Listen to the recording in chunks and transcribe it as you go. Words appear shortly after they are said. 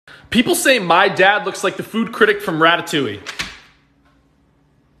People say my dad looks like the food critic from Ratatouille.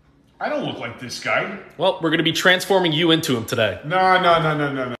 I don't look like this guy. Well, we're gonna be transforming you into him today. No.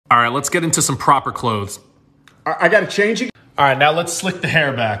 All right, let's get into some proper clothes. I gotta change it. All right, now let's slick the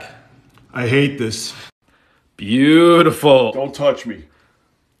hair back. I hate this. Beautiful. Don't touch me.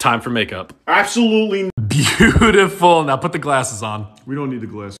 Time for makeup. Absolutely. Beautiful. Now put the glasses on. We don't need the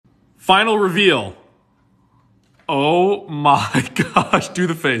glass. Final reveal. Oh my gosh, do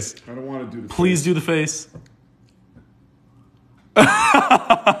the face. I don't want to do the Please do the face. With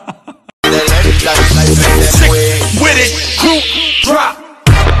it, group drop.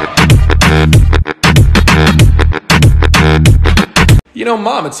 You know,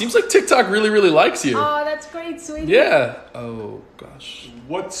 Mom, it seems like TikTok really likes you. Oh, that's great, sweetie. Yeah. Oh gosh.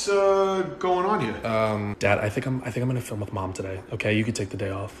 What's going on here? Dad, I think I'm gonna film with Mom today. Okay, you can take the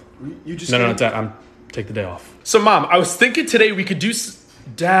day off. You just No, Dad, take the day off. So, Mom, I was thinking today we could do.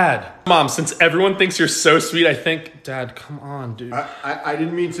 Dad, Mom, since everyone thinks you're so sweet, I think. Dad, come on, dude. I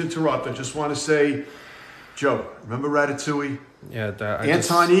didn't mean to interrupt. I just want to say, Joe, remember Ratatouille? Yeah, Dad.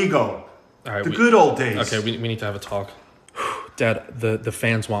 Ego. All right, the good old days. Okay, we need to have a talk. Dad, the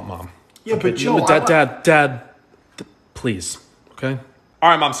fans want Mom. Yeah, okay, but Joe, Dad, please, okay? All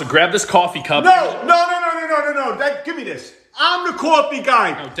right, Mom, so grab this coffee cup. No. Give me this. I'm the coffee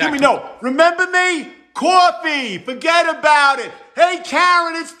guy. No, Dad, give me no. Remember me? Coffee. Forget about it. Hey,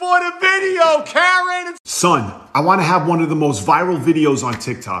 Karen, it's for the video, Karen. Son, I want to have one of the most viral videos on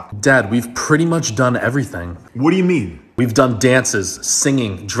TikTok. Dad, we've pretty much done everything. What do you mean? We've done dances,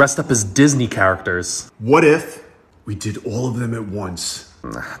 singing, dressed up as Disney characters. What if we did all of them at once?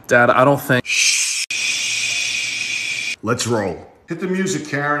 Dad, I don't think... Shh. Let's roll. Hit the music,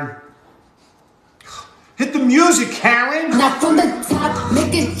 Karen. Hit the music, Karen! Not from the top,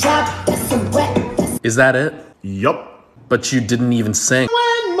 make it drop, that's a wet. Is that it? Yup. But you didn't even sing.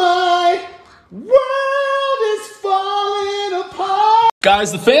 When my world is falling apart.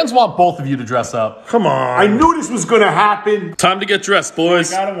 Guys, the fans want both of you to dress up. Come on. I knew this was gonna happen. Time to get dressed,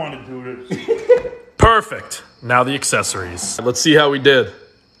 boys. I don't want to do this. Perfect. Now the accessories. Let's see how we did.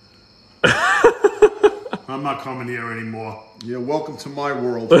 I'm not coming here anymore. Yeah, welcome to my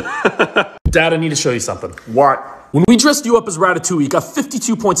world. Dad, I need to show you something. What? When we dressed you up as Ratatouille, it got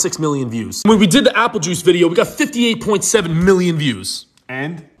 52.6 million views. When we did the apple juice video, we got 58.7 million views.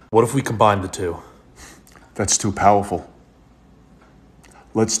 And? What if we combined the two? That's too powerful.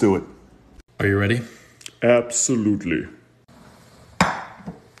 Let's do it. Are you ready? Absolutely.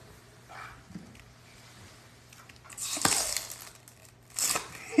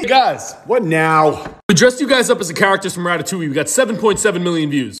 Hey guys, What now? we dressed you guys up as the characters from Ratatouille. We got 7.7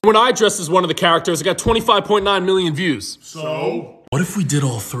 million views. When I dressed as one of the characters, I got 25.9 million views. So? What if we did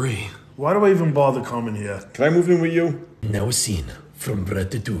all three? Why do I even bother coming here? Can I move in with you? Now a scene from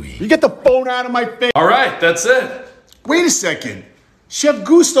Ratatouille. You get the phone out of my face. All right, that's it. Wait a second. Chef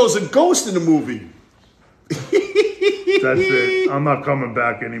Gusto's a ghost in the movie. That's it. I'm not coming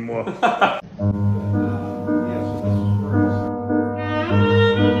back anymore.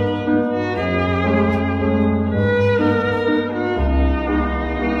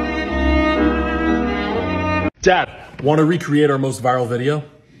 Dad, want to recreate our most viral video?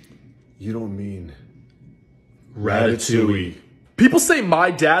 You don't mean Ratatouille. People say my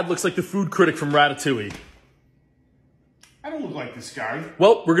dad looks like the food critic from Ratatouille. I don't look like this guy.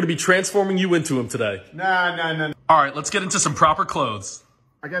 Well, we're going to be transforming you into him today. Nah. All right, let's get into some proper clothes.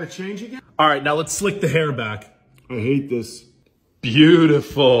 I gotta change again? All right, now let's slick the hair back. I hate this.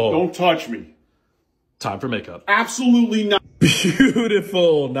 Beautiful. Don't touch me. Time for makeup. Absolutely not.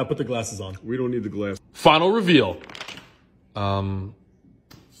 Beautiful. Now put the glasses on. We don't need the glass. Final reveal.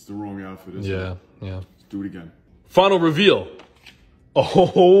 It's the wrong outfit, isn't it? Yeah. Let's do it again. Final reveal.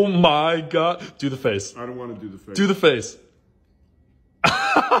 Oh my God. Do the face. I don't want to do the face. Do the face.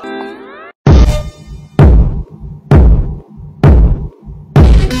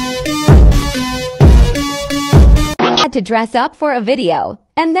 Had to dress up for a video,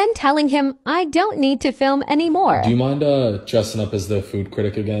 and then telling him I don't need to film anymore. Do you mind dressing up as the food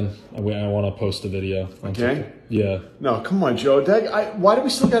critic again? I want to post a video. Okay. Yeah. No, come on, Joe. Why do we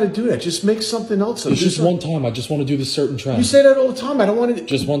still got to do that? Just make something else. It's just one time. I just want to do this certain trend. You say that all the time. I don't want to.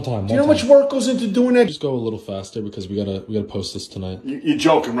 Just one time. Do you know how much work goes into doing that? Just go a little faster because we gotta post this tonight. You're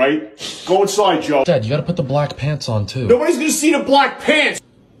joking, right? Go inside, Joe. Dad, you gotta put the black pants on too. Nobody's gonna see the black pants.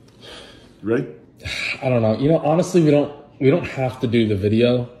 Ready? I don't know. You know, honestly, we don't have to do the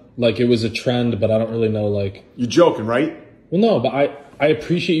video. Like, it was a trend, but I don't really know, like... You're joking, right? Well, no, but I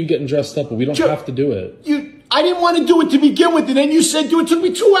appreciate you getting dressed up, but we don't have to do it. I didn't want to do it to begin with, and then you said do it. It took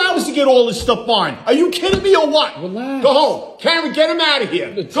me 2 hours to get all this stuff on. Are you kidding me or what? Relax. Go home. Karen, get him out of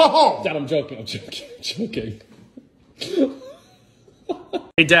here. Go home. Dad, I'm joking.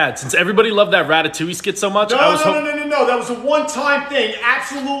 Hey, Dad, since everybody loved that Ratatouille skit so much, No. That was a one-time thing.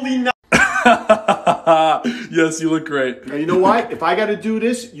 Absolutely not. Yes, you look great. Now, you know what? If I got to do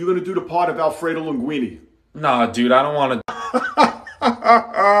this, you're going to do the part of Alfredo Linguini. Nah, dude, I don't want to.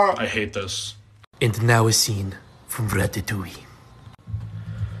 I hate this. And now a scene from Ratatouille.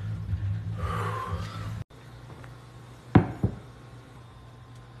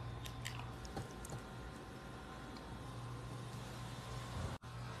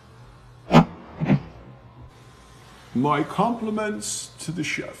 My compliments to the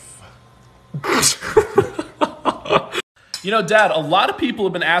chef. You know, Dad, a lot of people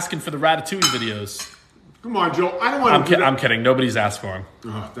have been asking for the Ratatouille videos. Come on, Joe. I don't want to I'm kidding. Nobody's asked for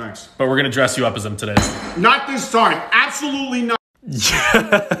them. Thanks. But we're going to dress you up as them today. Not this time. Absolutely not.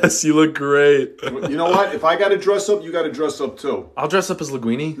 Yes, you look great. You know what? If I got to dress up, you got to dress up too. I'll dress up as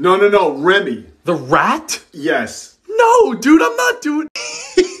Linguini. No. Remy. The rat? Yes. No, dude, I'm not doing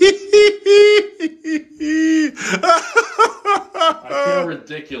I feel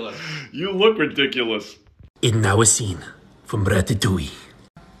ridiculous. You look ridiculous. And now a scene from Ratatouille.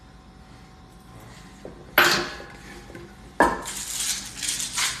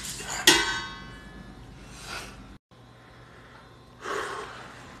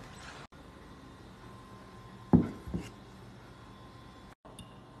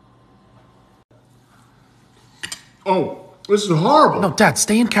 Oh, this is horrible. No, Dad,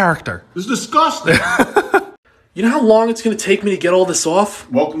 stay in character. This is disgusting. You know how long it's going to take me to get all this off?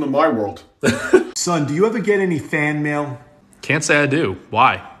 Welcome to my world. Son, do you ever get any fan mail? Can't say I do.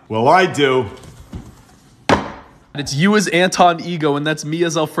 Why? Well, I do. It's you as Anton Ego, and that's me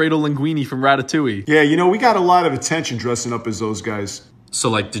as Alfredo Linguini from Ratatouille. Yeah, you know, we got a lot of attention dressing up as those guys. So,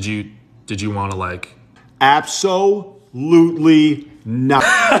 like, did you want to, like... Absolutely not.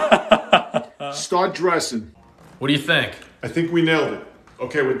 Start dressing. What do you think? I think we nailed it.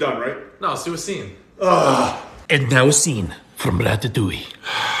 Okay, we're done, right? No, let's do a scene. And now a scene from Ratatouille.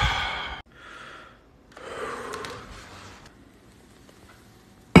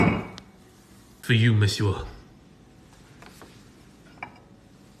 For you, monsieur.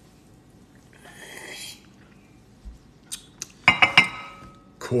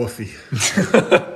 Coffee.